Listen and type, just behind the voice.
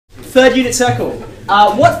Third unit circle.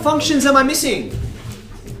 What functions am I missing?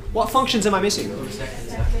 What functions am I missing?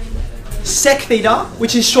 Sec theta,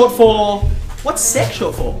 which is short for... What's sec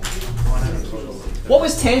short for? What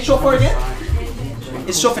was tan short for again?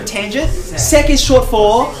 It's short for tangent. Sec is short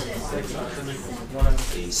for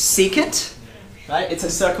secant. Right? It's a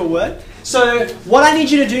circle word. So what I need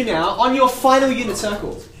you to do now, on your final unit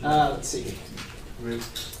circle... let's see.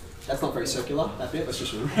 That's not very circular, that bit. Let's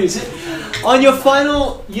just erase it. On your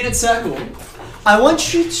final unit circle, I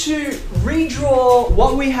want you to redraw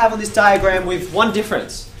what we have on this diagram with one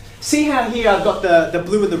difference. See how here I've got the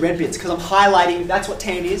blue and the red bits because I'm highlighting, that's what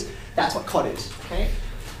tan is, that's what cot is. Okay?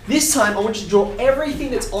 This time I want you to draw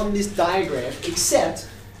everything that's on this diagram except,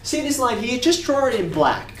 see this line here, just draw it in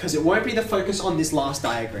black because it won't be the focus on this last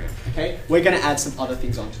diagram. Okay? We're going to add some other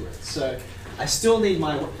things onto it. So I still need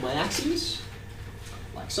my axes,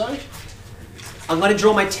 like so. I'm going to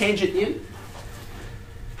draw my tangent in.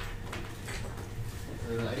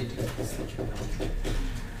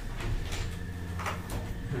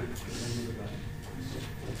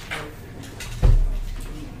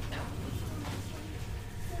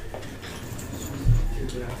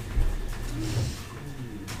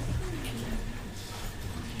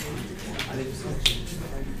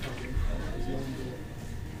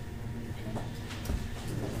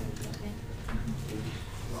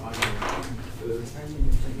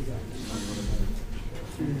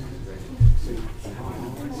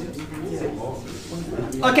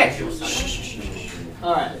 Okay.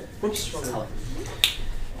 All right. Whoops, wrong color.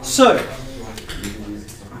 So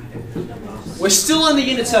we're still on the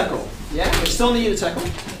unit circle. Yeah, we're still on the unit circle.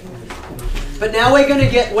 But now we're going to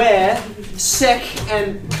get where sec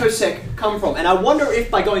and cosec come from. And I wonder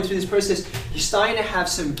if by going through this process, you're starting to have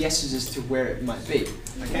some guesses as to where it might be.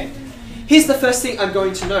 Okay. Here's the first thing I'm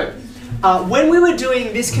going to note. When we were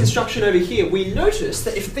doing this construction over here, we noticed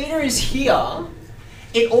that if theta is here,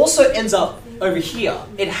 it also ends up over here.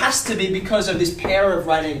 It has to be because of this pair of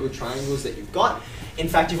right-angled triangles that you've got. In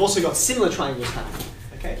fact, you've also got similar triangles happening.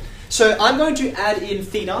 Okay? So I'm going to add in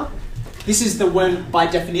theta. This is the one, by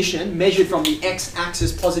definition, measured from the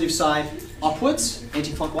x-axis positive side upwards,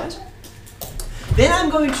 anti-clockwise. Then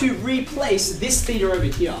I'm going to replace this theta over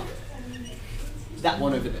here. That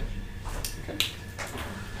one over there. Okay.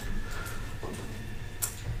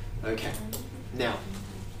 Okay. Now,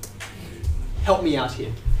 help me out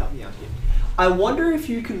here. Help me out here. I wonder if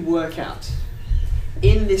you can work out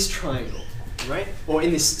in this triangle, right? Or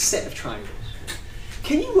in this set of triangles.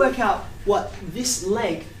 Can you work out what this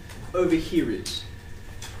length over here is?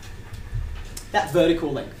 That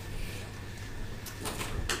vertical length.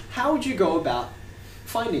 How would you go about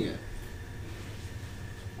finding it?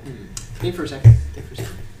 Think for a second. Think for a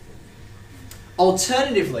second.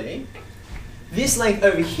 Alternatively, this length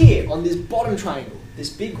over here on this bottom triangle, this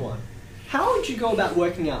big one, how would you go about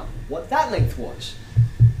working out what that length was?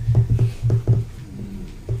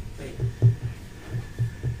 Wait,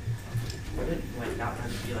 wouldn't like that one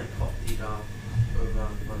be like cot theta over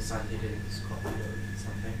one side theta is cot theta over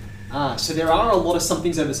something? Ah, so there are a lot of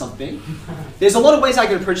somethings over something. There's a lot of ways I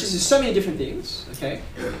can approach this. There's so many different things. Okay,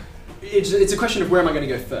 it's a question of where am I going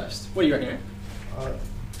to go first. What do you reckon?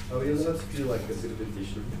 Are we allowed to do like a bit of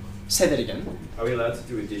addition? Say that again. Are we allowed to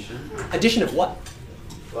do addition? Addition of what?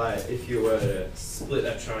 Like if you were to split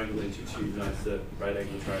that triangle into two nicer right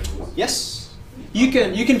angle triangles. Yes. You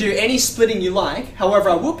can do any splitting you like. However,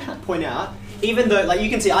 I will point out, even though, like you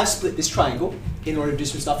can see I've split this triangle in order to do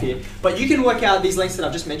some stuff here, but you can work out these lengths that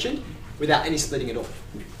I've just mentioned without any splitting at all.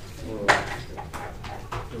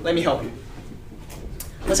 Let me help you.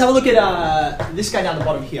 Let's have a look at this guy down the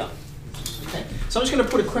bottom here. Okay. So I'm just going to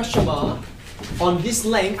put a question mark on this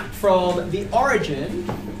length from the origin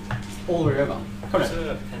all the way over. Come on.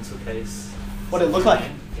 A pencil case. What did it look like?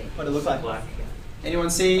 What did it look like? Black. Anyone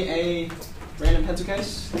see a random pencil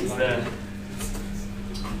case? It's there.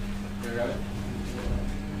 There we go.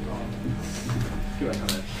 Good work on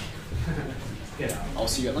that. Yeah. I'll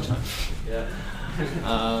see you at lunchtime. Yeah.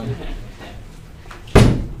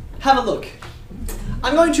 Have a look.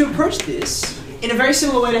 I'm going to approach this in a very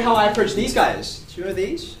similar way to how I approach these guys. Do you know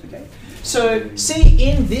these? Okay. So see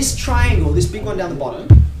in this triangle, this big one down the bottom,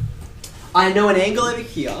 I know an angle over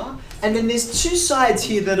here, and then there's two sides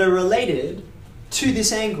here that are related to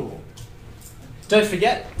this angle. Don't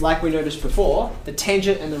forget, like we noticed before, the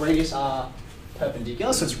tangent and the radius are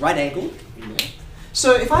perpendicular, so it's right angled.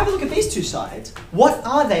 So if I have a look at these two sides, what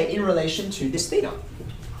are they in relation to this theta?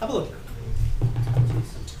 Have a look.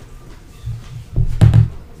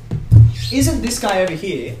 Isn't this guy over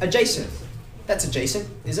here adjacent? That's adjacent,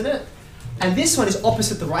 isn't it? And this one is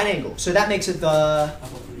opposite the right angle, so that makes it the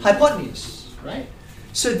hypotenuse, right?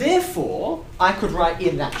 So therefore, I could write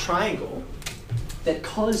in that triangle that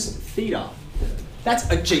cos theta, that's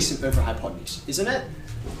adjacent over hypotenuse, isn't it?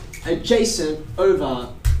 Adjacent over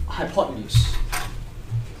hypotenuse.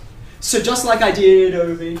 So just like I did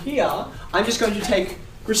over here, I'm just going to take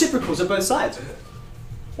reciprocals of both sides.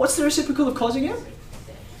 What's the reciprocal of cos again?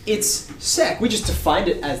 It's sec. We just defined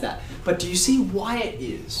it as that. But do you see why it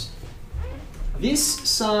is? This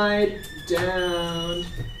side down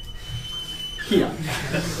here.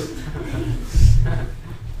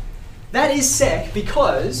 That is sec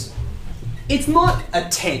because it's not a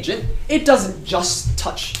tangent. It doesn't just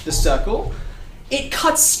touch the circle. It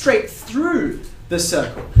cuts straight through the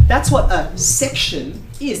circle. That's what a section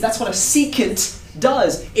is. That's what a secant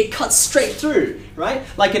does. It cuts straight through, right?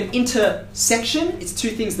 Like an intersection, it's two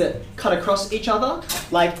things that cut across each other.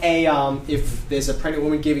 Like a, if there's a pregnant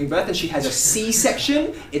woman giving birth and she has a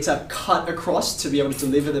C-section, it's a cut across to be able to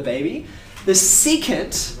deliver the baby. The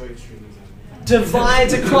secant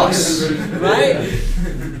divides across, right?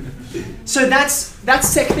 So that's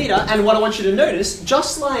sec theta, and what I want you to notice,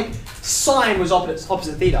 just like sine was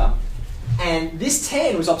opposite theta, and this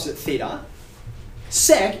tan was opposite theta,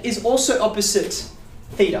 sec is also opposite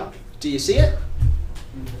theta. Do you see it?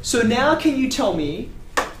 So now can you tell me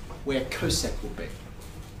where cosec will be?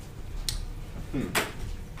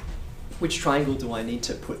 Which triangle do I need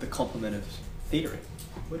to put the complement of theta in?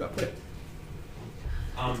 Where do I put it?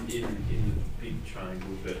 In the big triangle,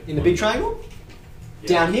 but In the big triangle? Yeah.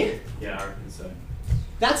 Down here? Yeah, I reckon so.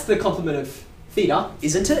 That's the complement of theta,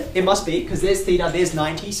 isn't it? It must be, because there's theta, there's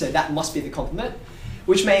 90, so that must be the complement.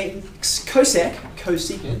 Which makes cosec,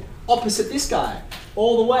 cosecant, opposite this guy,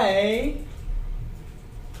 all the way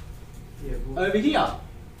over here.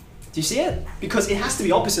 Do you see it? Because it has to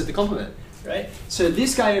be opposite the complement, right? So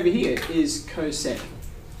this guy over here is cosec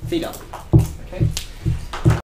theta, okay?